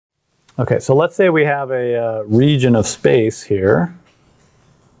Okay, so let's say we have a region of space here.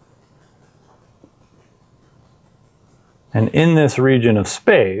 And in this region of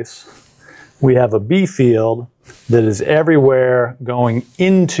space, we have a B field that is everywhere going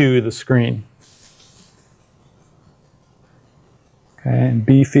into the screen. Okay, and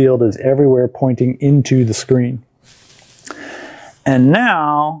B field is everywhere pointing into the screen. And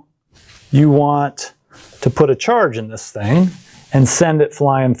now you want to put a charge in this thing and send it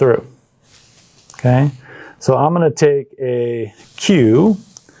flying through. Okay, so I'm going to take a Q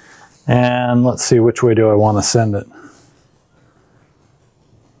and let's see, which way do I want to send it?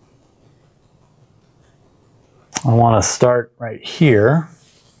 I want to start right here.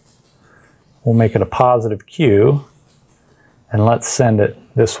 We'll make it a positive Q and let's send it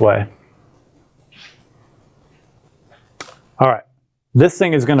this way. All right, this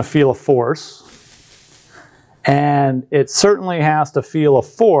thing is going to feel a force, and it certainly has to feel a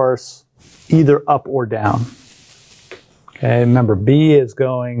force either up or down. Okay, remember B is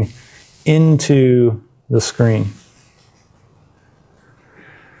going into the screen.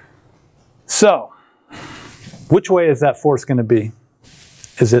 So, which way is that force going to be?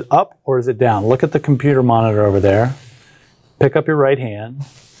 Is it up or is it down? Look at the computer monitor over there. Pick up your right hand.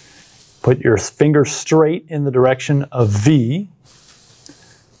 Put your fingers straight in the direction of V.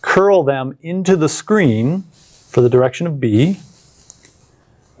 Curl them into the screen for the direction of B.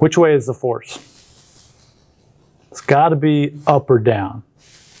 Which way is the force? It's got to be up or down.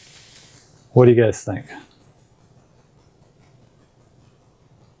 What do you guys think?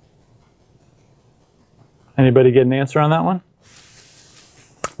 Anybody get an answer on that one?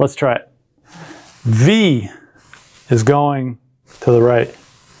 Let's try it. V is going to the right.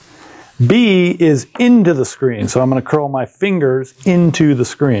 B is into the screen, so I'm going to curl my fingers into the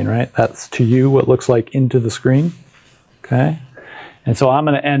screen, right? That's to you what looks like into the screen, okay? And so I'm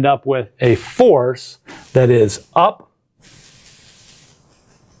going to end up with a force that is up,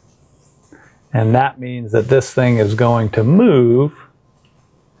 and that means that this thing is going to move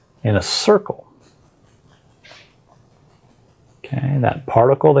in a circle. Okay, that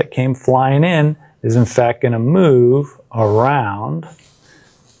particle that came flying in is in fact going to move around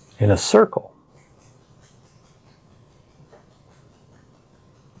in a circle.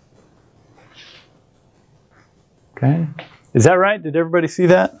 Okay, is that right? Did everybody see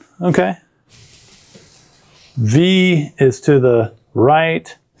that? Okay. V is to the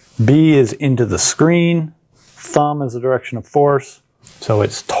right, B is into the screen, thumb is the direction of force, so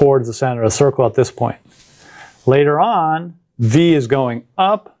it's towards the center of the circle at this point. Later on, V is going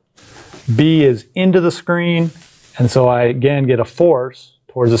up, B is into the screen, and so I again get a force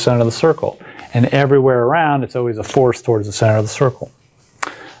towards the center of the circle. And everywhere around, it's always a force towards the center of the circle.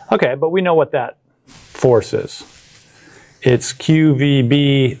 Okay, but we know what that force is. It's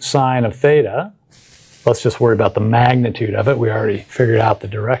QVB sine of theta. Let's just worry about the magnitude of it. We already figured out the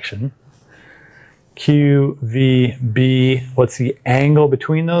direction. QVB, what's the angle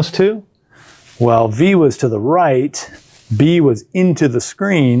between those two? Well, V was to the right, B was into the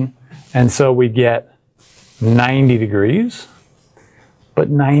screen, and so we get 90 degrees. But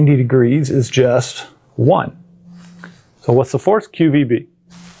 90 degrees is just 1. So what's the force? QVB.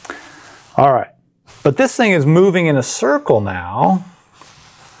 All right. But this thing is moving in a circle now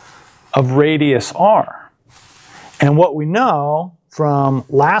of radius r. And what we know from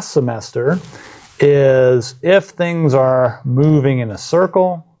last semester is if things are moving in a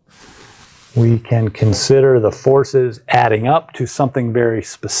circle, we can consider the forces adding up to something very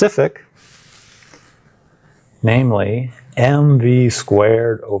specific, namely mv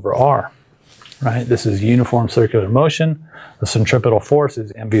squared over r, right? This is uniform circular motion. The centripetal force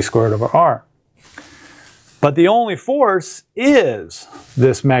is mv squared over r. But the only force is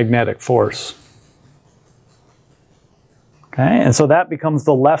this magnetic force. Okay, and so that becomes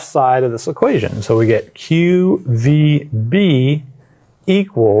the left side of this equation. So we get QVB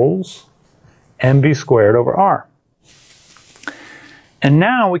equals mv squared over r. And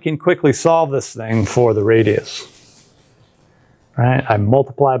now we can quickly solve this thing for the radius. Right? I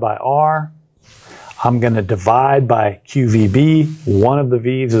multiply by r. I'm going to divide by QVB. One of the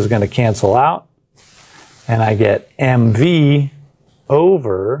v's is going to cancel out. And I get mv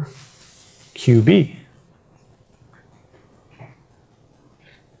over qb.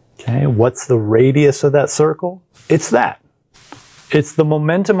 Okay, what's the radius of that circle? It's that. It's the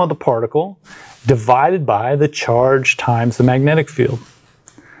momentum of the particle divided by the charge times the magnetic field.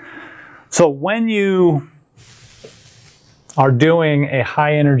 So when you are doing a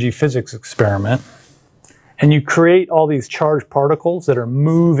high energy physics experiment and you create all these charged particles that are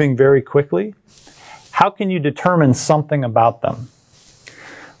moving very quickly, how can you determine something about them?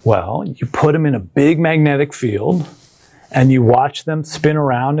 Well, you put them in a big magnetic field and you watch them spin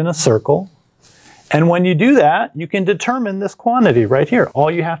around in a circle. And when you do that, you can determine this quantity right here.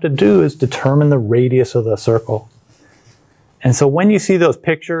 All you have to do is determine the radius of the circle. And so when you see those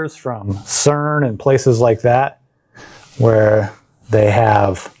pictures from CERN and places like that, where they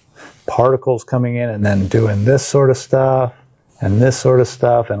have particles coming in and then doing this sort of stuff and this sort of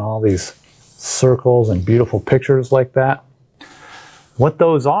stuff and all these circles and beautiful pictures like that, what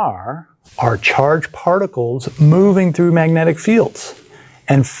those are charged particles moving through magnetic fields.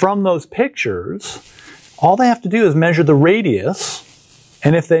 And from those pictures, all they have to do is measure the radius.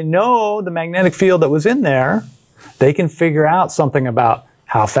 And if they know the magnetic field that was in there, they can figure out something about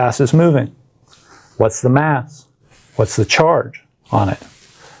how fast it's moving. What's the mass? What's the charge on it?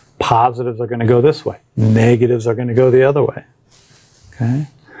 Positives are going to go this way. Negatives are going to go the other way. Okay?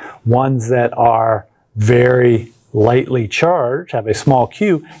 Ones that are very lightly charged, have a small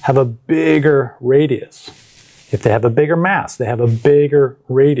q, have a bigger radius. If they have a bigger mass, they have a bigger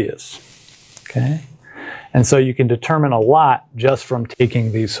radius. Okay? And so you can determine a lot just from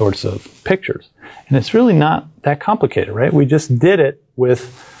taking these sorts of pictures. And it's really not that complicated, right? We just did it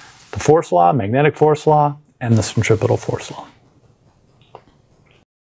with the force law, magnetic force law, and the centripetal force law.